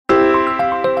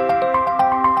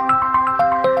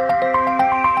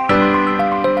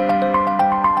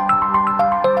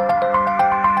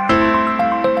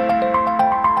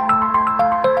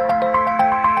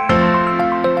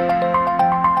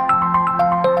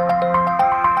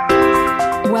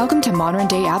Welcome to Modern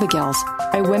Day Abigails,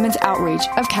 a women's outreach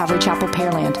of Calvary Chapel,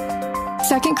 Pearland.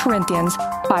 2 Corinthians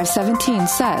 5:17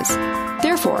 says,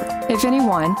 "Therefore, if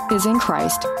anyone is in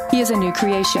Christ, he is a new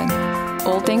creation.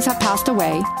 Old things have passed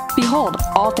away. Behold,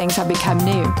 all things have become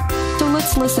new." So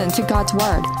let's listen to God's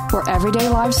Word, where everyday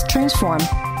lives transform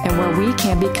and where we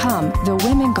can become the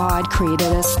women God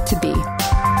created us to be.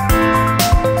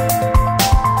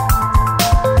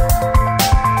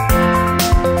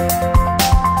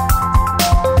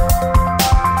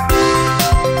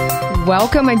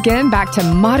 Welcome again back to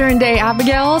Modern Day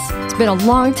Abigails. It's been a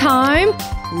long time.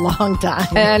 Long time.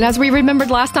 And as we remembered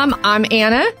last time, I'm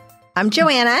Anna. I'm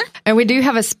Joanna. And we do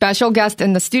have a special guest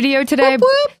in the studio today. Whoop,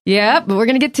 whoop. Yep, but we're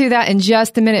going to get to that in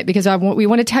just a minute because we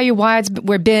want to tell you why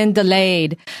we've been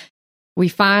delayed. We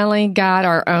finally got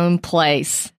our own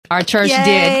place. Our church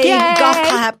did. Yay! Golf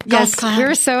clap. Yes, clap.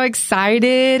 We're so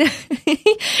excited.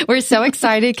 We're so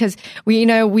excited because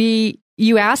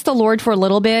you ask the Lord for a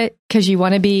little bit because you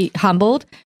want to be humbled,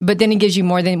 but then He gives you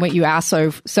more than what you ask.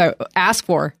 So ask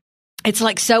for. It's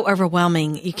like so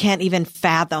overwhelming. You can't even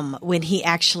fathom when He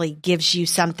actually gives you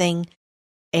something,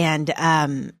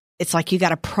 and it's like you got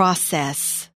to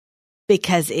process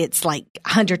because it's like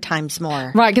 100 times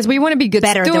more. Right, because we want to be good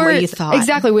better stewards. Than what you thought.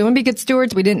 Exactly, we want to be good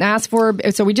stewards. We didn't ask for,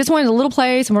 so we just wanted a little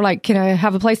place, and we're like, can I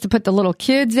have a place to put the little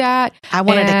kids at? I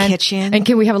wanted a kitchen. And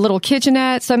can we have a little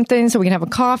kitchenette, something, so we can have a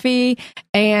coffee?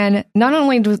 And not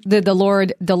only did the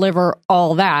Lord deliver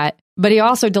all that, but He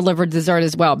also delivered dessert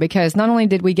as well, because not only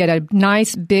did we get a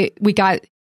nice big, we got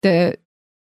the,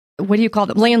 what do you call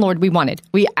it? Landlord we wanted.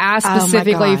 We asked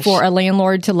specifically for a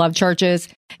landlord to love churches,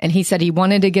 and he said he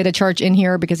wanted to get a church in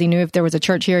here because he knew if there was a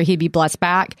church here, he'd be blessed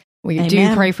back. We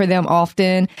do pray for them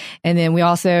often. And then we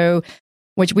also,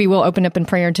 which we will open up in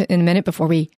prayer in a minute before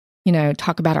we,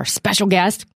 talk about our special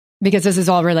guest, because this is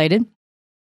all related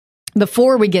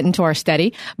before we get into our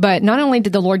study. But not only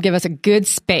did the Lord give us a good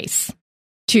space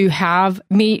to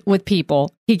meet with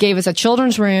people, He gave us a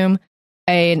children's room,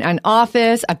 an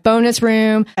office, a bonus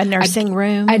room, a nursing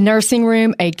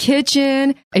room, a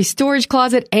kitchen, a storage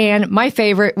closet, and my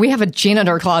favorite, we have a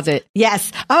janitor closet.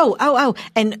 Yes. Oh.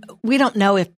 And we don't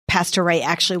know if Pastor Ray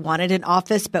actually wanted an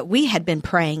office, but we had been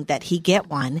praying that he get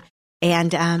one.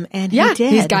 And he did.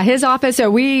 He's got his office.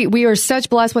 So we are such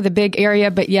blessed with a big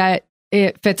area, but yet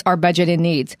it fits our budget and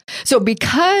needs. So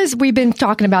because we've been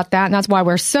talking about that, and that's why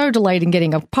we're so delayed in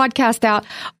getting a podcast out,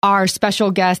 our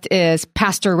special guest is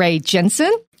Pastor Ray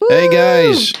Jensen. Hey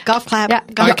guys. Golf clap. Yeah,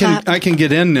 golf clap. I can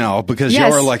get in now because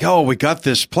y'all are like, oh, we got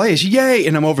this place. Yay.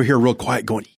 And I'm over here real quiet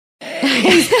going,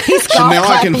 he's so now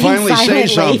I can finally say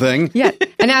something. Yeah.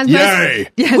 And as Yay.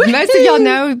 Most of y'all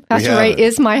know, Pastor Ray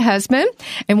is my husband.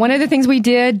 And one of the things we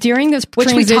did during this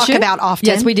transition, which we talk about often.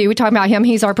 Yes, we do. We talk about him.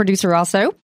 He's our producer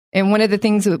also. And one of the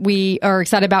things that we are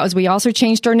excited about is we also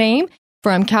changed our name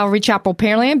from Calvary Chapel,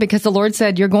 Pearland, because the Lord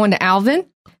said, you're going to Alvin,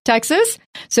 Texas.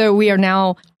 So we are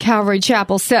now Calvary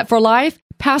Chapel Set for Life.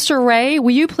 Pastor Ray,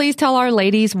 will you please tell our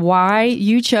ladies why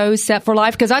you chose Set for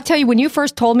Life? Because I tell you, when you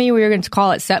first told me we were going to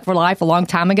call it Set for Life a long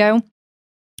time ago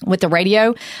with the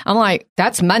radio, I'm like,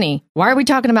 that's money. Why are we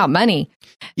talking about money?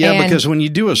 Yeah, because when you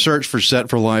do a search for Set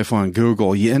for Life on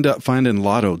Google, you end up finding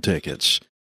lotto tickets.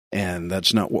 And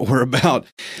that's not what we're about.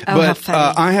 But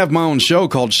I have my own show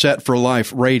called Set for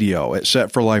Life Radio at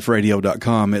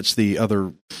setforliferadio.com. It's the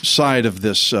other side of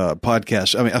this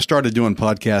podcast. I mean, I started doing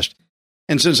podcasts,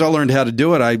 and since I learned how to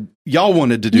do it, y'all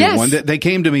wanted to do one. They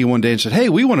came to me one day and said, hey,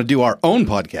 we want to do our own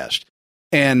podcast.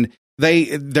 And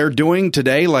they're doing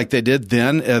today, like they did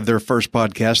then, their first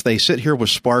podcast. They sit here with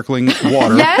sparkling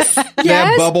water. They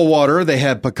have bubble water. They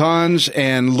have pecans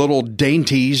and little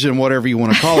dainties and whatever you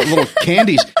want to call it, little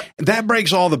candies. That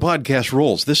breaks all the podcast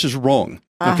rules. This is wrong.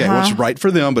 Okay, well, it's right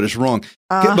for them, but it's wrong.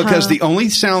 Because the only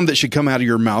sound that should come out of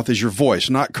your mouth is your voice,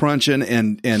 not crunching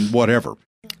and whatever,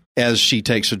 as she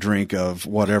takes a drink of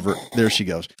whatever. There she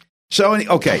goes. So,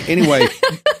 anyway,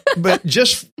 but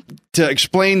just to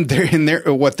explain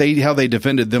how they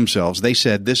defended themselves, they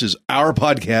said, this is our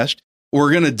podcast.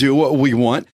 We're going to do what we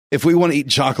want. If we want to eat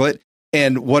chocolate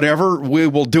and whatever, we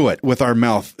will do it with our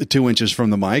mouth 2 inches from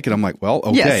the mic. And I'm like, well,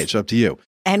 okay, It's up to you.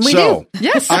 And we do.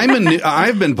 Yes.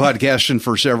 I've been podcasting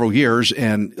for several years.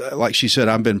 And like she said,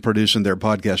 I've been producing their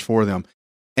podcast for them.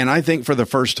 And I think for the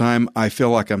first time, I feel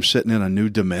like I'm sitting in a new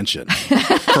dimension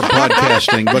for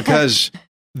podcasting because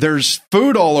there's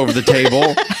food all over the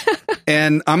table,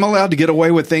 and I'm allowed to get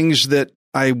away with things that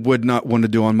I would not want to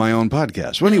do on my own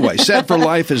podcast. Well, anyway, Set for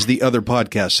Life is the other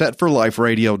podcast,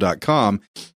 setforliferadio.com.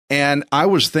 And I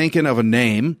was thinking of a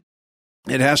name.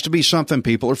 It has to be something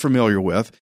people are familiar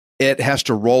with. It has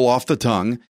to roll off the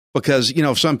tongue because,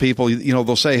 some people,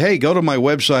 they'll say, hey, go to my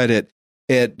website at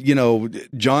at,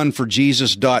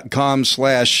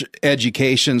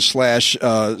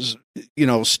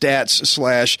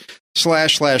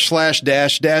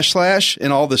 johnforjesus.com/education/stats//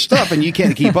 and all this stuff, and you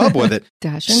can't keep up with it.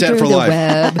 Set for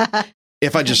Life.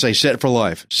 If I just say Set for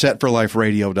Life,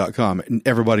 setforliferadio.com, and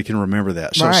everybody can remember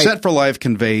that. So Set for Life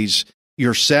conveys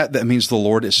your set. That means the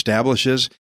Lord establishes,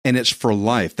 and it's for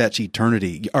life. That's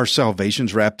eternity. Our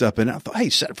salvation's wrapped up in it. I thought, hey,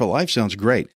 Set for Life sounds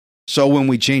great. So when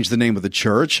we changed the name of the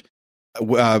church,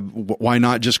 why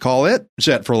not just call it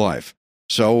Set for Life?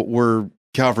 So we're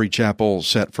Calvary Chapel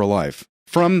Set for Life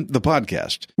from the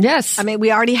podcast. Yes. I mean,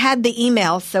 we already had the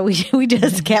email, so we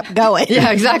just kept going.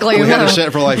 Yeah, exactly. We had a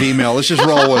Set for Life email. Let's just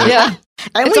roll with it. Yeah.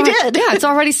 And we did. Yeah, it's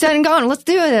already set and gone. Let's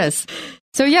do this.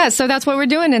 So that's what we're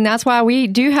doing, and that's why we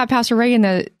do have Pastor Ray in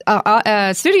the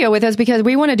studio with us, because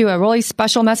we want to do a really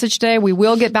special message today. We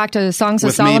will get back to the Songs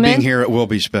of Solomon. With me being here, it will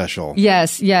be special.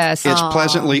 Yes. It's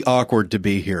pleasantly awkward to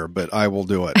be here, but I will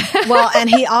do it. Well, and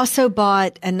he also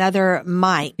bought another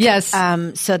mic. Yes.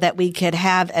 So that we could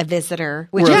have a visitor,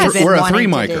 which we're we've been a wanting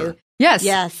three-micer. to do. Yes.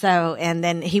 Yeah. So, and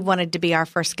then he wanted to be our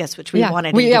first guest, which we wanted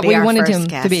him to be we our wanted first him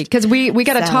guest. to be, because we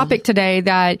got a topic today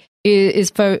that is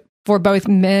for both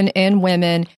men and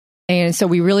women. And so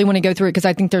we really want to go through it, because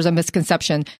I think there's a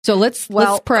misconception. So let's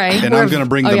pray. And I'm going to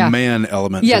bring the man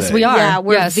element Yes, today. we are. Yeah,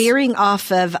 we're veering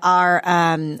off of our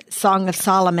Song of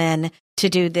Solomon to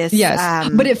do this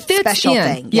but it fits special in.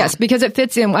 thing. Yes, because it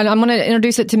fits in. And I'm going to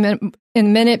introduce it in a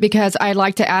minute, because I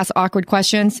like to ask awkward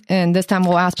questions. And this time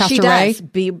we'll ask Pastor Ray.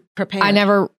 Be prepared. I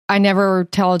never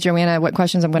tell Joanna what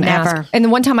questions I'm going to Never. ask. And the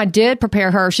one time I did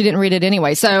prepare her, she didn't read it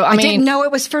anyway. So I mean, didn't know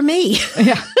it was for me.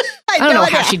 Yeah. I don't know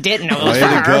how she didn't know it was for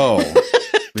her. Way to go.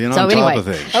 Being on top of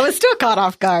things. I was still caught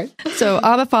off guard. So,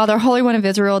 Abba Father, Holy One of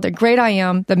Israel, the great I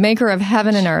am, the maker of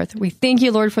heaven and earth, we thank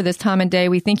you, Lord, for this time and day.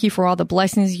 We thank you for all the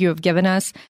blessings you have given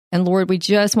us. And Lord, we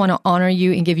just want to honor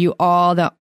you and give you all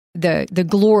the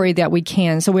glory that we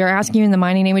can. So we are asking you in the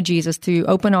mighty name of Jesus to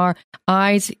open our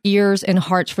eyes, ears, and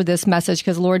hearts for this message,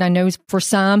 because Lord, I know for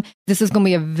some, this is going to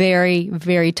be a very,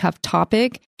 very tough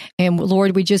topic. And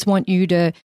Lord, we just want you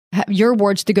to have your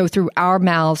words to go through our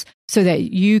mouths so that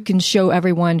you can show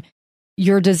everyone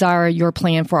your desire, your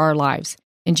plan for our lives.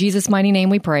 In Jesus' mighty name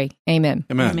we pray. Amen.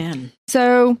 Amen.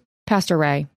 So, Pastor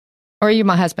Ray, or are you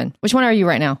my husband? Which one are you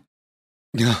right now?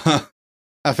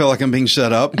 I feel like I'm being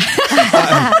set up.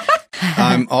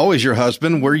 I'm always your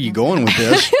husband. Where are you going with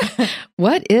this?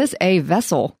 What is a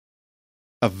vessel?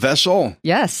 A vessel?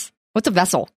 Yes. What's a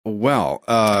vessel? Well,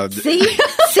 see?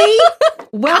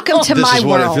 Welcome to my world. This is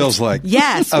what it feels like.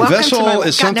 Yes. A vessel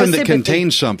is something that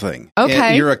contains something.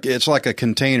 Okay. It's like a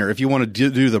container, if you want to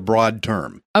do the broad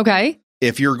term. Okay.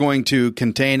 If you're going to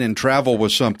contain and travel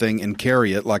with something and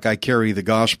carry it, like I carry the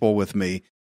gospel with me,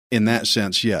 in that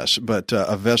sense, yes. But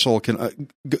a vessel can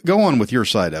go on with your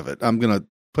side of it. I'm going to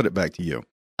put it back to you.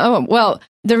 Oh, well,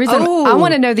 the reason I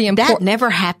want to know the importance. That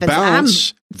never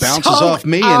happens. Bounces off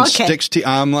me and sticks to.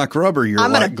 I'm like rubber. You're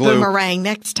I'm like glue. Boomerang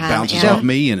next time. Bounces off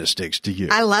me and it sticks to you.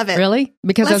 I love it. Really?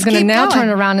 Because I was going to now turn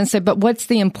around and say, but what's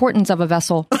the importance of a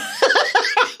vessel?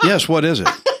 Yes, what is it?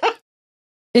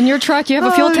 In your truck, you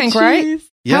have a fuel tank, right?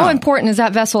 Yeah. How important is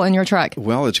that vessel in your truck?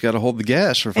 Well, it's got to hold the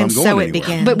gas if I'm going so anywhere. It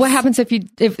begins. But what happens if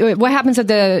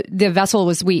the vessel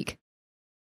was weak?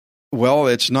 Well,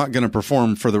 it's not going to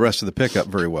perform for the rest of the pickup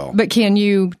very well. But can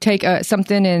you take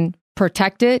something and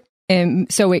protect it,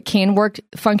 and so it can work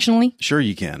functionally? Sure,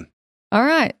 you can. All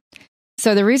right.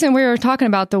 So the reason we are talking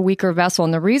about the weaker vessel,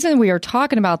 and the reason we are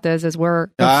talking about this is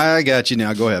I got you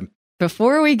now. Go ahead.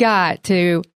 Before we got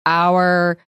to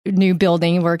our new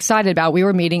building we're excited about, we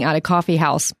were meeting at a coffee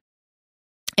house.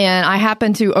 And I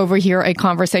happened to overhear a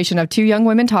conversation of two young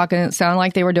women talking. It sounded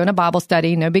like they were doing a Bible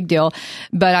study, no big deal.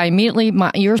 But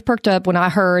my ears perked up when I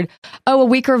heard, a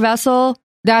weaker vessel,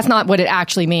 that's not what it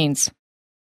actually means.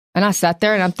 And I sat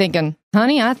there and I'm thinking,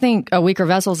 honey, I think a weaker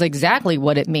vessel is exactly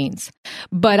what it means.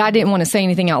 But I didn't want to say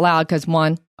anything out loud because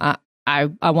one, I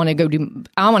want to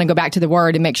go back to the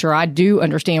word and make sure I do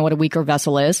understand what a weaker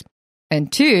vessel is.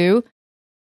 And two,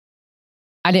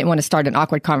 I didn't want to start an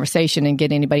awkward conversation and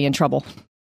get anybody in trouble.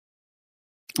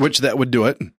 Which that would do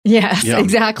it. Yes, yeah.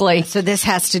 Exactly. So this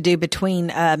has to do between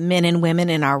men and women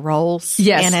in our roles.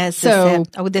 Yes. And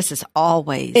this is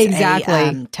always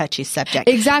a touchy subject.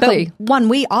 Exactly. But one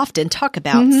we often talk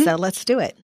about. Mm-hmm. So let's do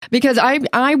it. Because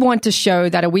I want to show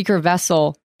that a weaker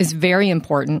vessel is very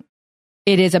important.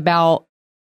 It is about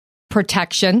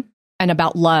protection and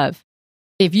about love.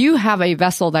 If you have a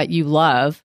vessel that you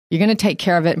love, you're going to take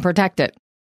care of it and protect it,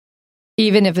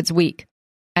 even if it's weak.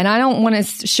 And I don't want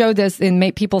to show this and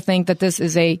make people think that this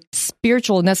is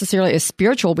necessarily a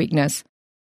spiritual weakness,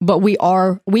 but we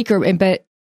are weaker. But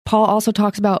Paul also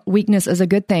talks about weakness as a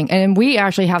good thing. And we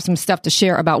actually have some stuff to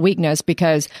share about weakness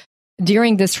because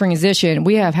during this transition,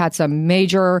 we have had some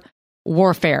major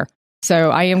warfare.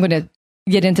 So I am going to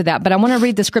get into that. But I want to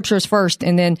read the scriptures first,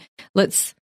 and then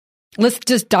let's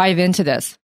just dive into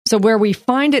this. So where we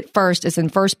find it first is in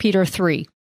 1 Peter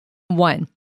 3:1.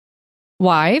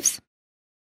 Wives,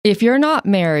 if you're not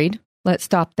married, let's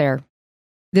stop there.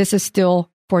 This is still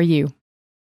for you.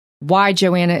 Why,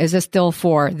 Joanna, is this still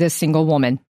for this single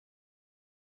woman?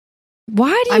 Why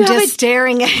do you I'm just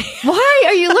staring at Why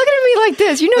are you looking at me like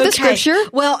this? You know the scripture.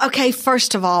 Well, okay,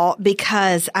 first of all,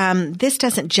 because this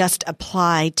doesn't just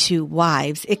apply to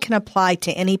wives. It can apply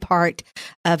to any part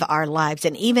of our lives.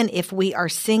 And even if we are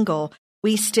single,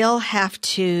 we still have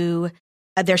to,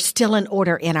 there's still an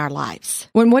order in our lives.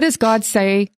 What does God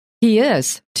say he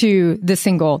is to the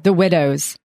single, the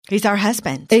widows? He's our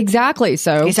husband. Exactly.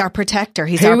 So he's our protector.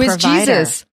 He's our provider. Who is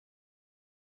Jesus?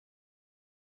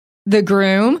 The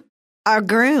groom. Our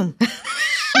groom.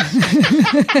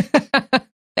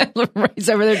 Ray's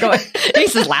over there going,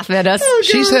 he's just laughing at us. Oh,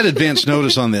 she's had advance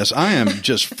notice on this. I am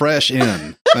just fresh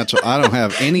in. That's what, I don't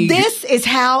have any. This is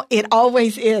how it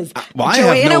always is. Well,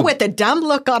 Joanna with the dumb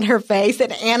look on her face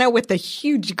and Anna with the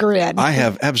huge grin. I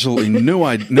have absolutely no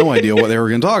idea what they were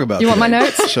going to talk about. You want my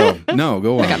notes? So, no,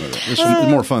 go on with it. This is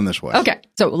more fun this way. Okay.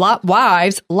 So,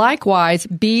 wives, likewise,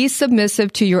 be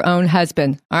submissive to your own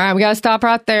husband. All right, we got to stop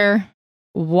right there.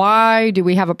 Why do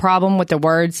we have a problem with the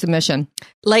word submission?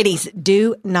 Ladies,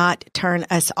 do not turn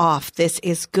us off. This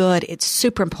is good. It's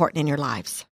super important in your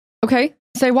lives. Okay.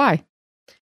 Say why.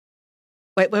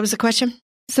 Wait, what was the question?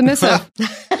 Submissive.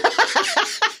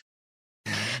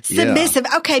 Submissive.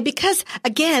 Okay, because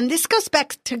again, this goes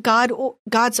back to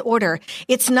God's order.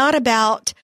 It's not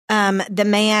about the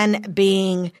man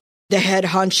being the head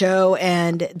honcho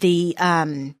and the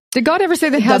Did God ever say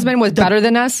the husband was better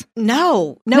than us?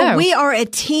 No. We are a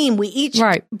team. We each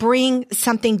bring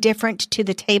something different to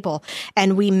the table,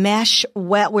 and we mesh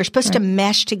well. We're supposed to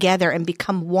mesh together and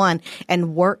become one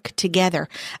and work together.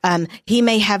 He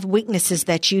may have weaknesses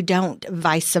that you don't,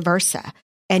 vice versa.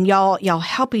 And y'all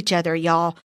help each other.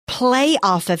 Y'all play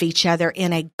off of each other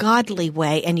in a godly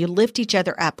way, and you lift each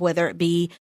other up, whether it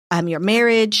be your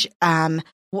marriage,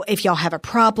 if y'all have a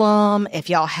problem, if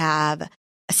y'all have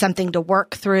something to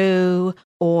work through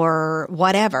or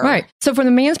whatever. Right. So from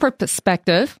the man's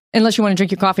perspective, unless you want to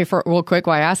drink your coffee for real quick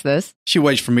while I ask this. She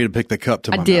waits for me to pick the cup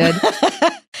to my mouth. I did.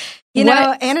 You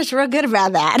know, Anna's real good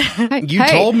about that. You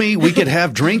told me we could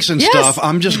have drinks and stuff.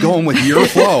 I'm just going with your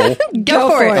flow. Go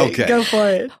for it. Okay. Go for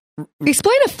it.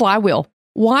 Explain a flywheel.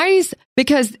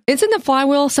 Because isn't the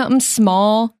flywheel something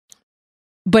small,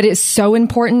 but it's so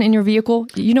important in your vehicle?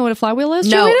 You know what a flywheel is,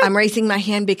 No, Joanna? I'm raising my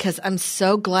hand because I'm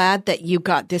so glad that you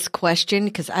got this question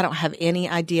because I don't have any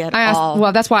idea at all.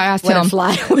 Well, that's why I asked what him. A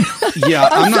flywheel. Yeah,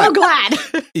 I'm so glad.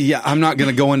 Yeah, I'm not going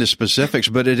to go into specifics,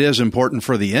 but it is important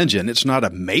for the engine. It's not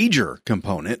a major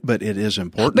component, but it is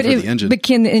important for the engine. But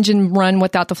can the engine run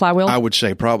without the flywheel? I would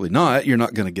say probably not. You're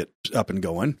not going to get up and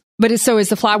going. But is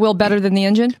the flywheel better than the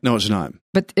engine? No, it's not.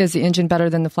 But is the engine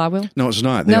better than the flywheel? No, it's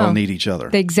not. They all need each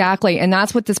other. Exactly. And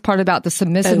that's what this part about the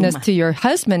submissiveness to your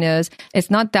husband is.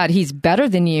 It's not that he's better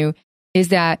than you, is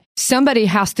that somebody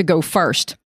has to go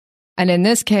first. And in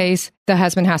this case, the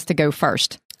husband has to go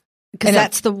first. Because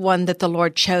that's the one that the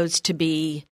Lord chose to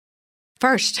be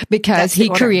first. Because he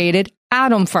created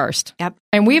Adam first. Yep.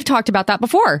 And we've talked about that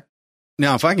before.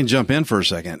 Now, if I can jump in for a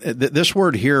second, this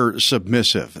word here,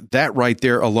 submissive, that right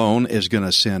there alone is going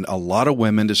to send a lot of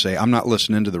women to say, I'm not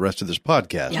listening to the rest of this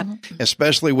podcast,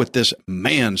 especially with this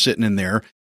man sitting in there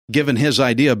giving his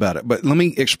idea about it. But let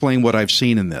me explain what I've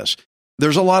seen in this.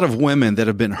 There's a lot of women that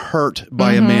have been hurt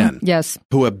by a man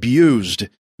who abused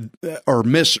or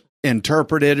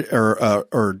misinterpreted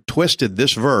or twisted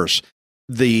this verse.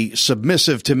 The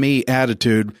submissive to me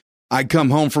attitude, I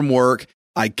come home from work,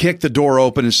 I kick the door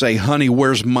open and say, honey,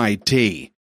 where's my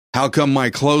tea? How come my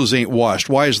clothes ain't washed?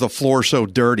 Why is the floor so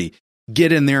dirty?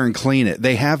 Get in there and clean it.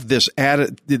 They have this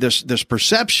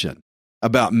perception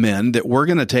about men that we're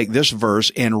going to take this verse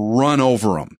and run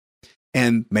over them.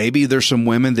 And maybe there's some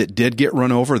women that did get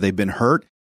run over. They've been hurt.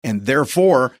 And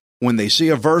therefore, when they see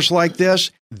a verse like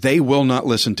this, they will not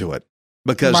listen to it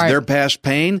because their past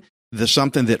pain,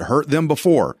 something that hurt them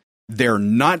before, they're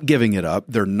not giving it up.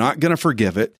 They're not going to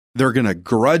forgive it. They're going to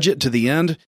grudge it to the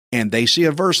end, and they see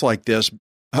a verse like this,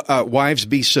 wives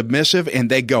be submissive, and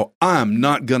they go, I'm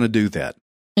not going to do that.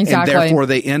 Exactly. And therefore,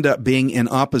 they end up being in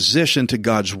opposition to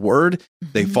God's word.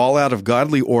 Mm-hmm. They fall out of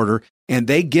godly order, and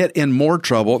they get in more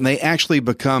trouble, and they actually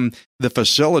become the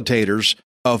facilitators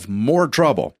of more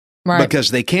trouble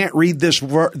because they can't read this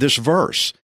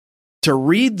verse. To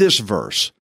read this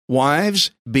verse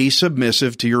Wives, be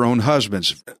submissive to your own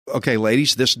husbands. Okay,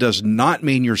 ladies, this does not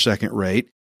mean you're second rate.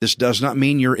 This does not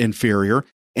mean you're inferior.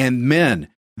 And men,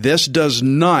 this does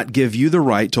not give you the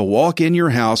right to walk in your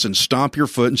house and stomp your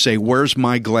foot and say, "Where's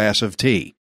my glass of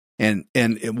tea?" And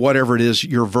whatever it is,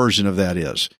 your version of that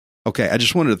is. Okay, I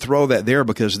just wanted to throw that there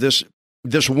because this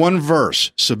one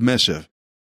verse, submissive,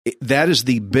 that is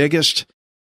the biggest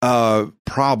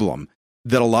problem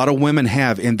that a lot of women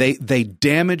have, and they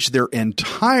damage their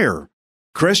entire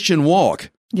Christian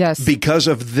walk. Yes, because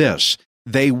of this.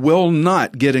 They will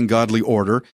not get in godly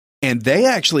order, and they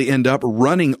actually end up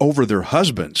running over their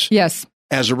husbands. Yes,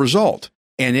 as a result,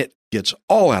 and it gets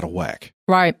all out of whack.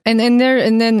 Right, and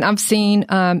then I've seen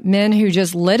men who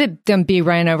just let them be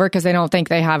ran over because they don't think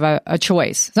they have a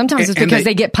choice. Sometimes it's because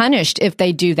they get punished if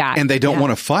they do that, and they don't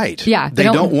want to fight. Yeah, they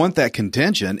don't want that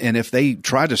contention. And if they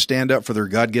try to stand up for their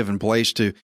God-given place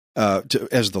to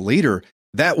as the leader,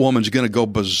 that woman's going to go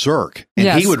berserk,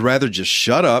 and he would rather just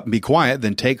shut up and be quiet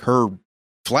than take her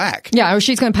flack. Yeah, or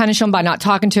she's going to punish him by not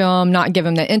talking to him, not give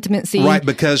him the intimacy. Right,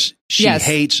 because she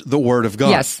hates the Word of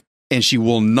God. Yes, and she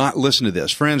will not listen to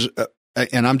this, friends.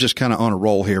 And I'm just kind of on a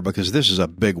roll here because this is a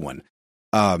big one.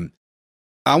 I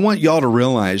want y'all to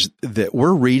realize that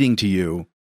we're reading to you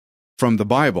from the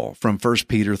Bible, from 1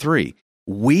 Peter 3.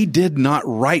 We did not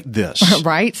write this.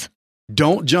 Right.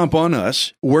 Don't jump on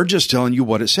us. We're just telling you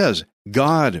what it says.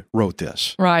 God wrote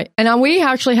this. Right. And we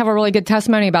actually have a really good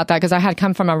testimony about that because I had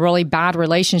come from a really bad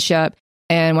relationship.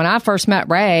 And when I first met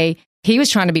Ray, he was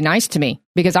trying to be nice to me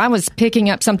because I was picking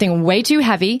up something way too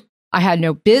heavy. I had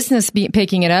no business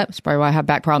picking it up. That's probably why I have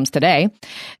back problems today.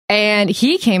 And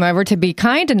he came over to be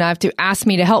kind enough to ask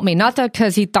me to help me, not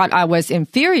because he thought I was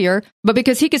inferior, but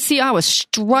because he could see I was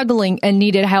struggling and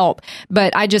needed help.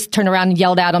 But I just turned around and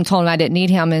yelled at him, told him I didn't need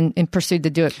him, and pursued to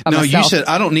do it by myself. You said,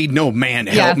 "I don't need no man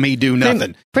to help me do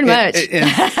nothing." Pretty much.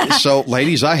 And so,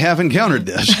 ladies, I have encountered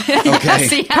this.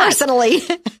 Okay, personally.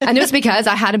 And it was because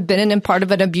I hadn't been in part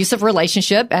of an abusive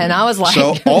relationship, and I was like,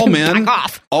 so all men, back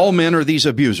off. All men are these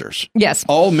abusers. Yes.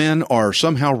 All men are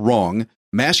somehow wrong.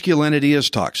 Masculinity is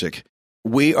toxic.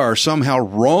 We are somehow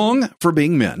wrong for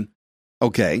being men.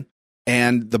 Okay.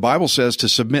 And the Bible says to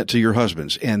submit to your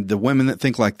husbands. And the women that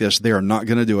think like this, they are not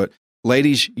going to do it.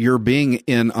 Ladies, you're being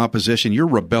in opposition. You're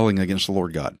rebelling against the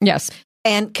Lord God. Yes.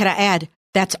 And can I add,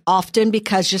 that's often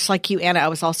because, just like you, Anna, I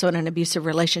was also in an abusive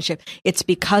relationship. It's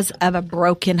because of a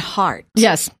broken heart.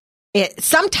 Yes.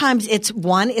 Sometimes it's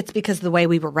because of the way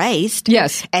we were raised.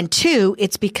 Yes. And two,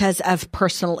 it's because of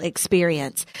personal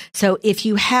experience. So if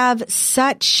you have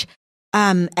such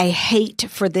a hate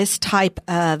for this type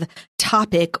of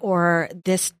topic or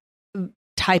this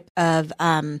type of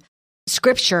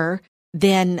scripture,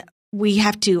 then we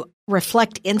have to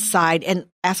reflect inside and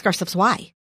ask ourselves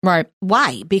why. Right.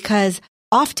 Why? Because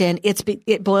often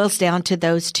it boils down to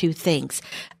those two things.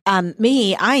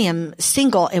 I am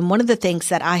single, and one of the things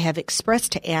that I have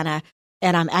expressed to Anna,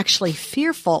 and I'm actually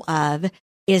fearful of,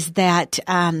 is that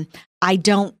I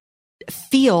don't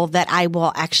feel that I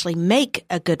will actually make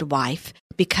a good wife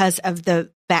because of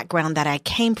the background that I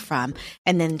came from.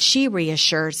 And then she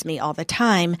reassures me all the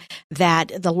time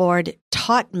that the Lord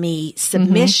taught me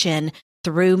submission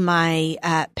through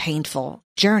my painful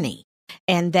journey,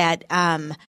 and that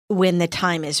when the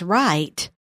time is right,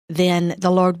 then the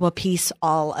Lord will piece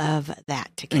all of that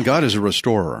together. And God is a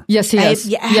restorer. Yes, He is.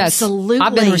 Yeah, absolutely.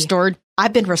 I've been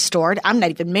restored. I'm not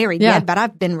even married yet, but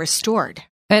I've been restored.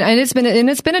 And it's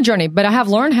been a journey. But I have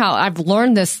learned I've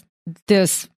learned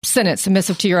this sentence,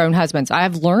 submissive to your own husbands. I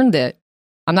have learned it.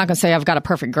 I'm not going to say I've got a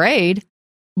perfect grade,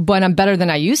 but I'm better than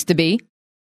I used to be.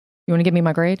 You want to give me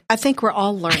my grade? I think we're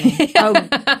all learning. Oh,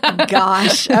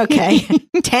 gosh. Okay.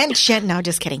 Tension. No,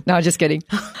 just kidding. No, just kidding.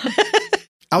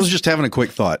 I was just having a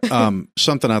quick thought.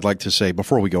 Something I'd like to say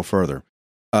before we go further.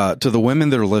 To the women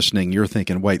that are listening, you're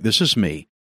thinking, wait, this is me.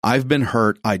 I've been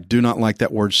hurt. I do not like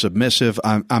that word submissive.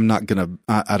 I'm not going to,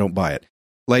 I don't buy it.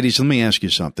 Ladies, let me ask you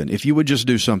something. If you would just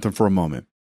do something for a moment,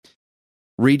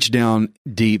 reach down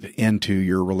deep into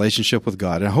your relationship with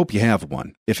God. And I hope you have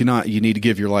one. If you're not, you need to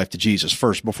give your life to Jesus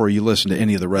first before you listen to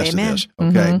any of the rest of this.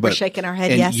 Okay. We're shaking our head.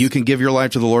 And yes. You can give your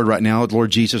life to the Lord right now. Lord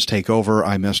Jesus, take over.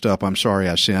 I messed up. I'm sorry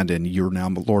I sinned, and you're now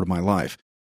the Lord of my life.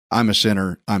 I'm a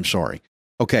sinner. I'm sorry.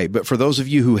 Okay. But for those of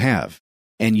you who have,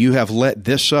 and you have let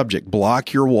this subject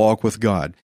block your walk with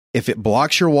God, if it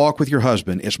blocks your walk with your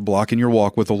husband, it's blocking your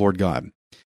walk with the Lord God.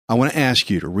 I want to ask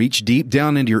you to reach deep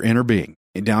down into your inner being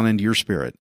and down into your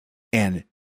spirit. And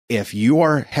if you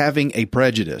are having a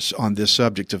prejudice on this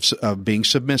subject of being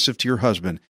submissive to your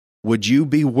husband, would you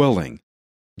be willing,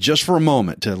 just for a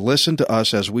moment, to listen to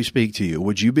us as we speak to you?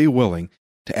 Would you be willing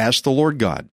to ask the Lord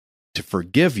God to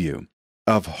forgive you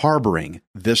of harboring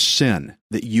this sin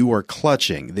that you are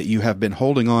clutching, that you have been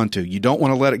holding on to. You don't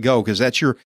want to let it go because that's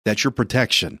your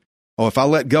protection. Oh, if I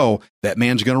let go, that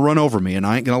man's going to run over me and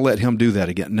I ain't going to let him do that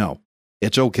again. No,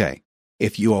 it's okay.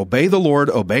 If you obey the Lord,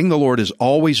 obeying the Lord is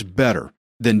always better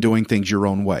than doing things your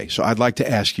own way. So I'd like to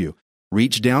ask you,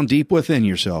 reach down deep within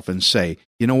yourself and say,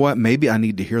 you know what? Maybe I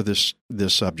need to hear this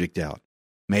subject out.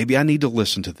 Maybe I need to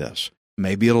listen to this.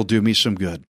 Maybe it'll do me some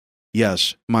good.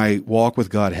 Yes, my walk with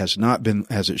God has not been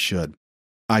as it should.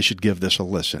 I should give this a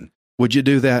listen. Would you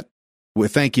do that? Well,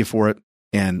 thank you for it.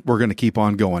 And we're going to keep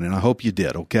on going. And I hope you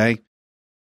did. Okay.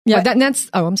 Yeah.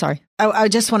 I'm sorry. I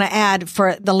just want to add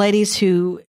for the ladies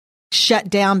who shut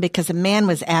down because a man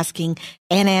was asking,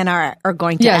 Anna and I are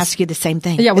going to ask you the same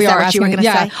thing. Yeah, we are. What you were going to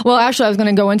say? Well, actually, I was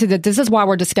going to go into that. This is why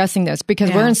we're discussing this,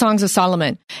 because we're in Songs of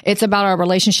Solomon. It's about our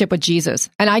relationship with Jesus.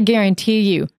 And I guarantee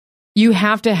you, you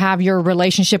have to have your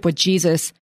relationship with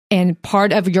Jesus. And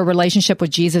part of your relationship with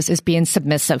Jesus is being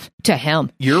submissive to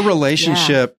him. Your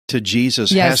relationship to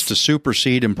Jesus has to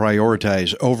supersede and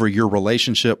prioritize over your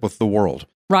relationship with the world.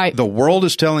 Right. The world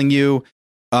is telling you,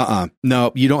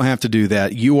 no, you don't have to do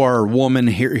that. You are a woman.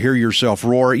 Hear yourself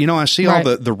roar. You know, I see all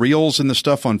the reels and the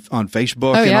stuff on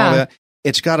Facebook and all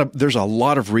that. There's a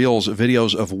lot of reels,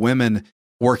 videos of women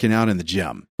working out in the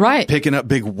gym, right? Picking up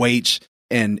big weights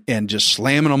and just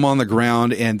slamming them on the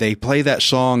ground. And they play that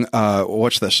song.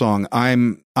 What's that song?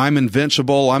 I'm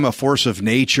invincible. I'm a force of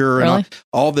nature. Really? And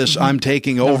all this, I'm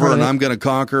taking over and I'm going to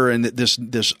conquer. And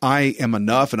this, I am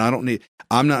enough. And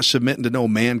I'm not submitting to no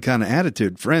man kind of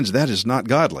attitude. Friends, that is not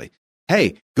godly.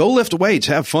 Hey, go lift weights.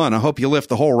 Have fun. I hope you lift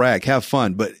the whole rack. Have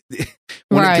fun. But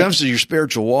when it comes to your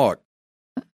spiritual walk,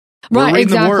 we're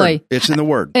reading the Word. It's in the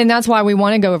Word. And that's why we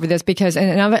want to go over this because,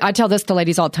 and I tell this to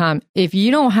ladies all the time, if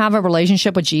you don't have a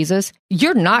relationship with Jesus,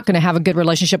 you're not going to have a good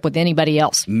relationship with anybody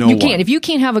else. You can't. If you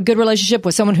can't have a good relationship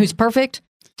with someone who's perfect,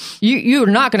 you're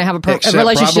not going to have a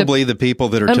relationship. Probably the people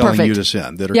that are telling you to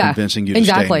sin, that are convincing you to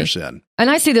stay in your sin. And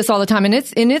I see this all the time, and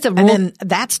it's a rule. And then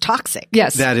that's toxic.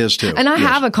 Yes, that is too. And I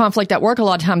have a conflict at work a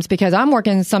lot of times because I'm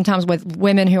working sometimes with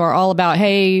women who are all about,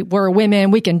 hey, we're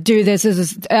women, we can do this,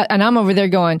 and I'm over there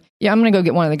going, yeah, I'm going to go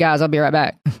get one of the guys. I'll be right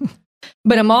back.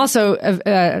 But I'm also,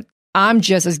 I'm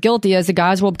just as guilty as the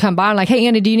guys will come by and like, hey,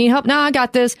 Anna, do you need help? No, I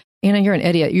got this. Anna, you're an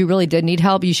idiot. You really did need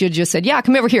help. You should have just said, yeah,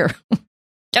 come over here.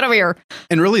 Get over here.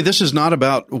 And really, this is not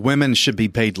about women should be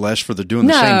paid less for doing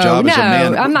the same job as a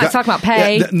man. I'm not talking about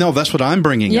pay. No, that's what I'm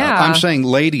bringing up. I'm saying,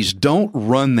 ladies, don't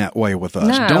run that way with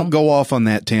us. No. Don't go off on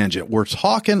that tangent. We're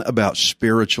talking about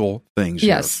spiritual things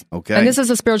here. Okay. And this is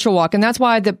a spiritual walk. And that's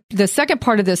why the second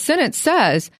part of this sentence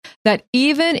says that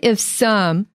even if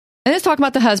some, and it's talking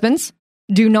about the husbands,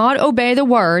 do not obey the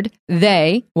word,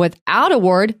 they, without a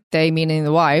word, they meaning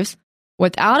the wives,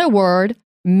 without a word,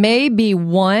 may be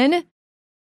won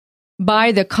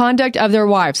by the conduct of their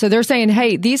wife. So they're saying,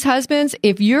 hey, these husbands,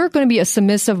 if you're going to be a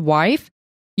submissive wife,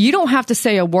 you don't have to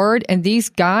say a word, and these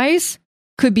guys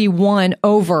could be won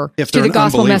over to the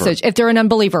gospel message. If they're an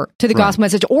unbeliever, to the gospel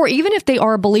message, or even if they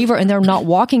are a believer and they're not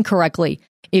walking correctly.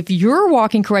 If you're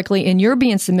walking correctly and you're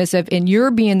being submissive and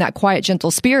you're being that quiet, gentle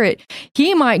spirit,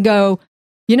 he might go,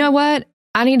 you know what?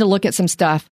 I need to look at some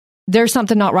stuff. There's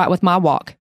something not right with my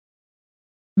walk.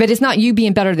 But it's not you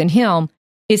being better than him.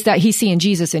 It's that he's seeing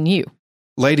Jesus in you.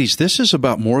 Ladies, this is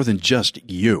about more than just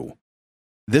you.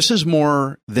 This is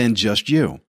more than just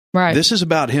you. Right. This is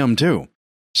about him too.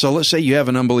 So let's say you have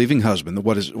an unbelieving husband.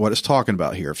 What it's talking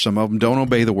about here? If some of them don't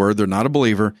obey the word, they're not a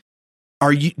believer.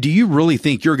 Do you really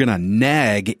think you're going to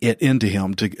nag it into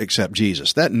him to accept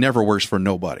Jesus? That never works for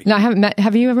nobody. Now,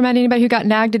 have you ever met anybody who got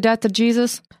nagged to death of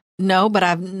Jesus? No, but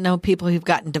I've known people who've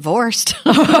gotten divorced.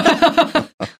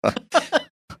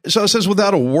 So it says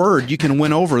without a word, you can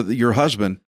win over your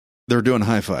husband. They're doing a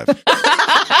high five.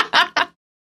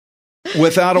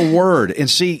 Without a word. And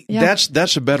see,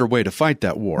 that's a better way to fight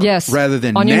that war. Yes. Rather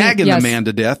than nagging the man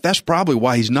to death. That's probably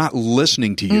why he's not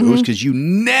listening to you, is because you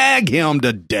nag him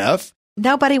to death.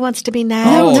 Nobody wants to be nagged.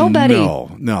 No, nobody.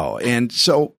 No. And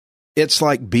so it's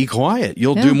like, be quiet.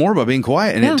 You'll do more by being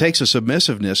quiet. And it takes a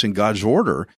submissiveness in God's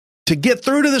order to get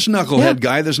through to this knucklehead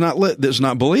guy that's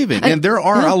not believing. And there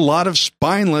are a lot of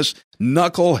spineless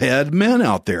knucklehead men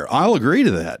out there. I'll agree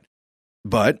to that.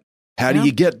 But how do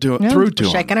you get through to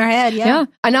them? Shaking our head, yeah.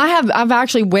 And I've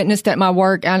actually witnessed at my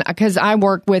work, and because I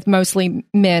work with mostly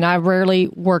men, I rarely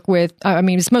work with.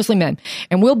 It's mostly men,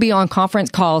 and we'll be on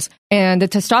conference calls, and the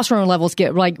testosterone levels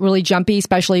get like really jumpy,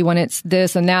 especially when it's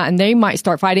this and that, and they might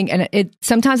start fighting. And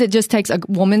sometimes it just takes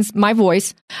my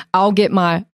voice. I'll get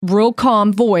my real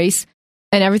calm voice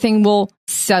and everything will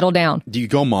settle down. Do you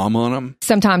go mom on them?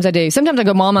 Sometimes I do. Sometimes I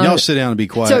go mom on them. Y'all sit down and be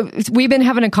quiet. So we've been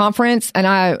having a conference,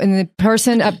 and the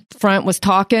person up front was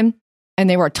talking, and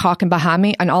they were talking behind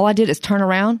me, and all I did is turn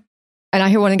around, and I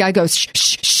hear one of the guys go, shh,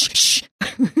 shh, shh, shh.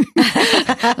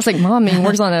 I was like, Mom, we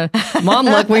works on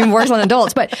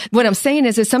adults. But what I'm saying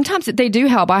is sometimes they do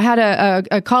help. I had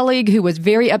a colleague who was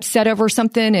very upset over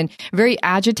something and very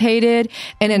agitated.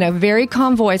 And in a very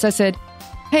calm voice, I said,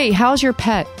 hey, how's your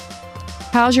pet?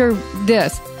 How's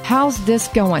how's this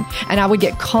going? And I would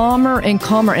get calmer and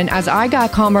calmer. And as I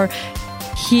got calmer,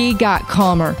 he got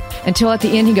calmer until at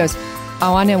the end he goes,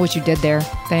 oh, I know what you did there.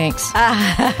 Thanks.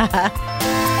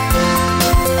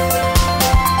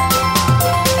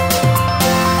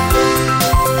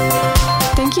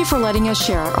 Thank you for letting us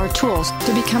share our tools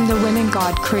to become the women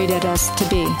God created us to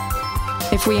be.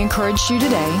 If we encouraged you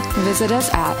today, visit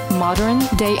us at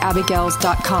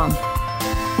moderndayabigails.com.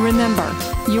 Remember,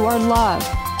 you are loved,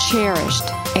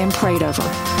 cherished, and prayed over.